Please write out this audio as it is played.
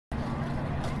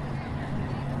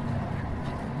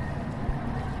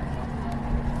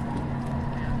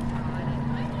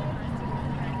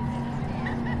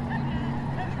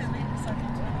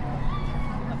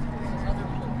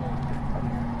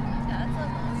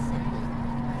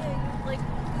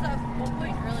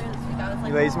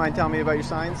You ladies mind telling me about your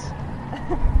signs?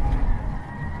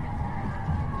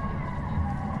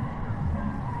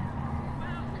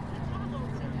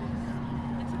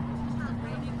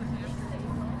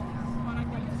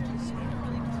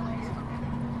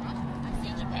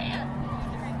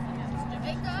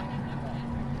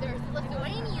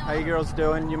 How you girls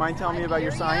doing? You mind telling me about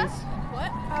your signs?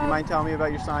 What? You mind telling me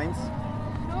about your signs?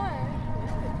 Sure.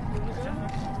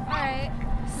 Alright,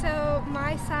 so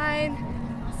my sign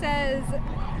says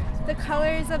the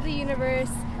colors of the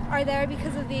universe are there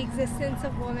because of the existence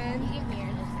of women.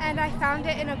 And I found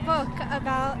it in a book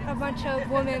about a bunch of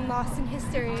women lost in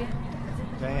history.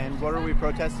 And what are we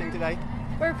protesting today?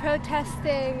 We're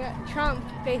protesting Trump,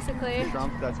 basically.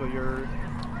 Trump, that's what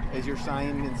is your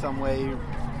sign in some way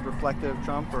reflective of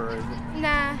Trump, or is it?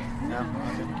 Nah. No?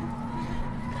 Okay.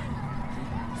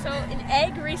 So an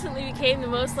egg recently became the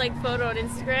most liked photo on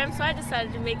Instagram, so I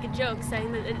decided to make a joke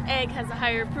saying that an egg has a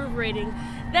higher approval rating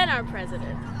than our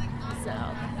president. So.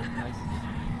 Nice.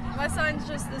 My sign's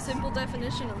just the simple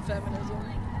definition of feminism.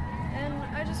 And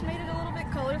I just made it a little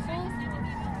bit colorful.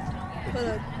 Put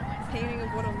a painting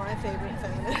of one of my favorite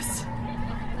feminists.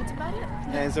 That's about it.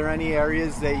 And is there any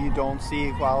areas that you don't see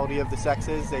equality of the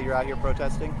sexes that you're out here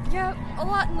protesting? Yeah, a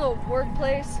lot in the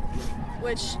workplace,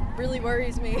 which really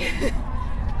worries me.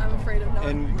 I'm afraid of not.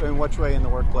 In which way in the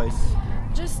workplace?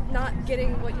 Just not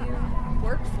getting what you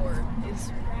work for is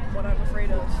what I'm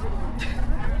afraid of.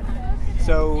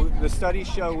 So the studies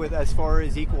show, with as far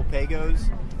as equal pay goes,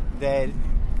 that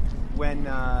when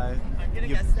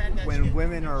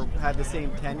women have the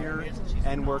same tenure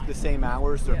and work the same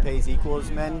hours, their pay's equal as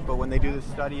men. But when they do the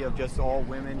study of just all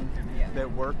women that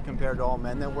work compared to all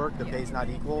men that work, the pay's not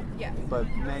equal. Yeah. But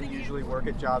men usually work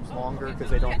at jobs longer because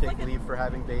they don't take leave for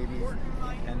having babies,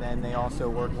 and then they also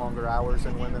work longer hours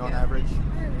than women on average.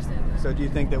 I understand that. So do you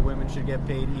think that women should get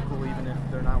paid equal even if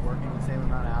they're not working the same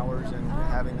amount of hours and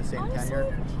having the same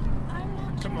tenure?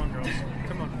 Come on, girls.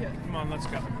 Come on. Come on, let's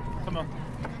go. Come on.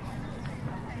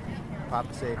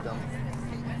 Papa saved them.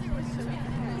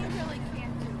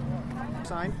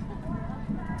 Sign?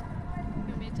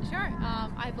 Sure.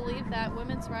 I believe that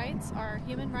women's rights are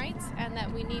human rights and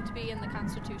that we need to be in the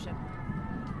Constitution.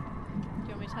 Do you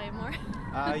want me to tell you more?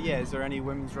 Yeah, is there any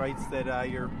women's rights that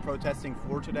you're protesting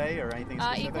for today, or anything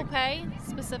specific? Equal pay,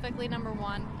 specifically number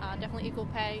one. Definitely equal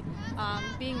pay.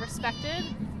 Being respected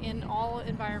in all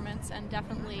environments, and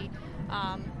definitely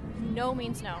no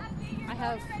means no. I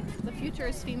have the future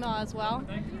is female as well,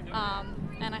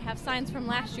 and I have signs from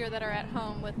last year that are at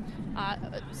home with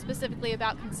specifically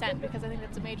about consent, because I think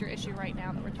that's a major issue right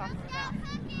now that we're talking about.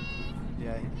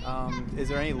 Yeah. Is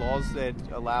there any laws that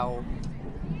allow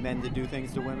men to do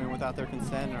things to women without their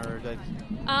consent, or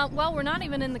that? Well, we're not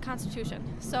even in the Constitution.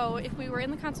 So if we were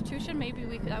in the Constitution, maybe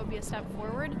that would be a step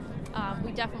forward.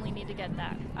 We definitely need to get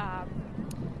that.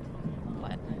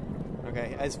 But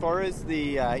Okay. As far as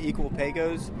the equal pay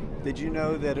goes, did you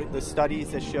know that the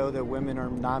studies that show that women are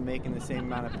not making the same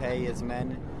amount of pay as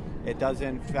men, it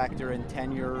doesn't factor in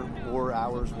tenure or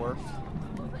hours worked?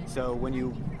 So when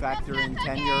you factor in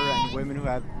tenure and women who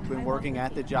have been working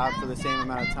at the job for the same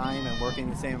amount of time and working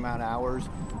the same amount of hours,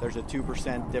 there's a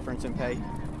 2% difference in pay?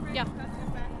 yeah.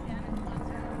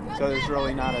 So there's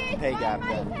really not a pay gap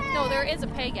then? No, there is a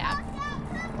pay gap.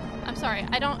 I'm sorry.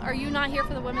 Are you not here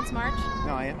for the Women's March?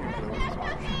 No, I am here for the Women's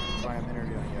March. That's why I'm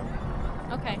interviewing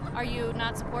you. Okay. Are you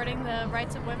not supporting the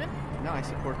rights of women? No, I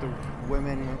support the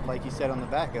women, like you said on the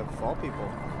back, of all people,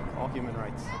 all human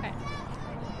rights. Okay.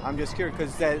 I'm just curious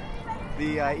because the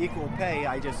equal pay,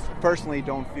 I just personally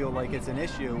don't feel like it's an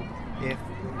issue. If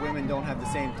women don't have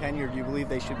the same tenure, do you believe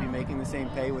they should be making the same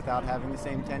pay without having the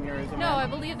same tenure as a man? No, I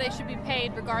believe they should be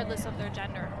paid regardless of their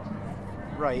gender.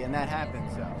 Right, and that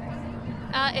happens, though.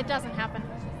 It doesn't happen.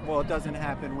 Well, it doesn't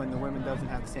happen when the women doesn't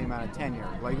have the same amount of tenure.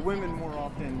 Like, women more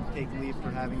often take leave for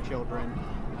having children,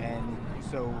 and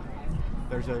so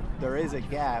there is a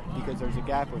gap because there's a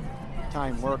gap of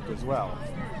time worked as well.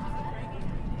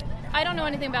 I don't know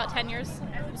anything about tenures.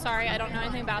 I'm sorry, I don't know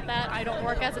anything about that. I don't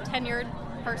work as a tenured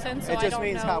person, so I don't know. It just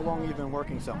means how long you've been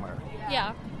working somewhere.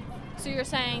 Yeah. So you're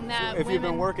saying that if you've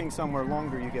been working somewhere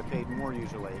longer, you get paid more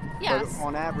usually. Yes. But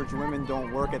on average, women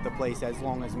don't work at the place as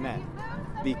long as men.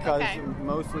 Because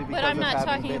mostly because But I'm not of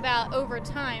having talking about over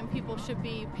time. People should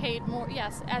be paid more.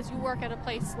 Yes, as you work at a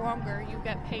place longer, you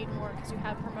get paid more because you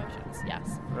have promotions.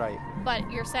 Yes. Right.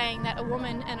 But you're saying that a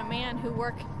woman and a man who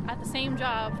work at the same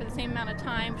job for the same amount of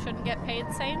time shouldn't get paid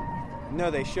the same?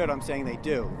 No, they should. I'm saying they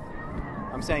do.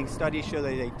 I'm saying studies show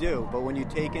that they do. But when you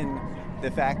take in the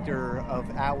factor of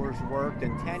hours worked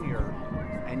and tenure,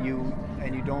 and you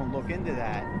and you don't look into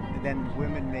that, then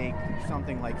women make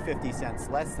something like 50 cents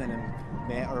less than a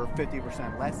man, or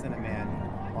 50% less than a man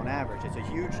on average. It's a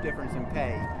huge difference in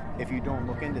pay if you don't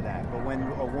look into that. But when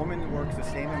a woman works the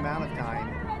same amount of time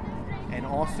and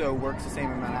also works the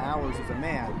same amount of hours as a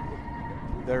man,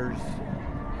 there's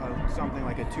something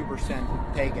like a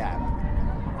 2% pay gap.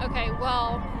 Okay,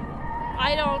 well,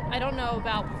 I don't know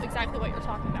about exactly what you're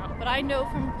talking about, but I know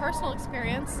from personal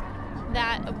experience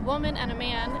that a woman and a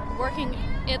man working,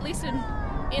 at least in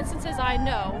instances I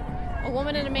know, a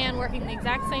woman and a man working the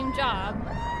exact same job,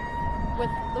 with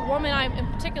the woman in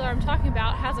particular I'm talking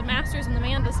about has a master's and the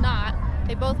man does not.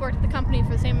 They both worked at the company for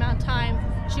the same amount of time.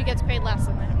 She gets paid less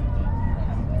than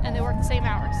them, and they work the same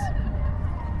hours.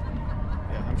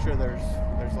 Yeah, I'm sure there's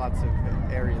lots of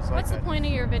areas like that. What's the point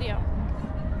of your video?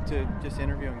 To just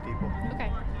interviewing people.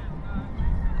 Okay.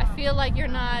 I feel like you're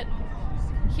not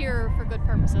here for good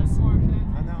purposes. No,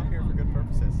 I'm here for good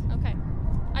purposes. Okay.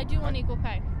 I do want equal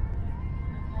pay.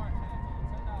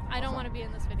 I don't want to be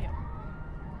in this video.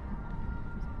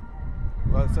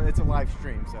 Well, so it's a live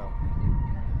stream, so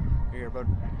here, but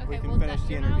we can finish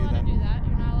the interview then. You're not allowed to do that.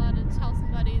 You're not allowed to tell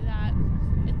somebody that.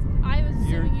 I was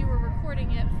assuming you were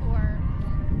recording it for.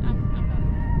 I'm done.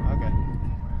 Okay.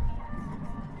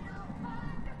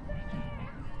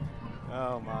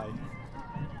 Oh my.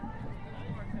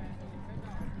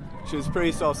 She was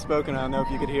pretty soft-spoken. I don't know if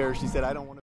you could hear her. She said, "I don't want to."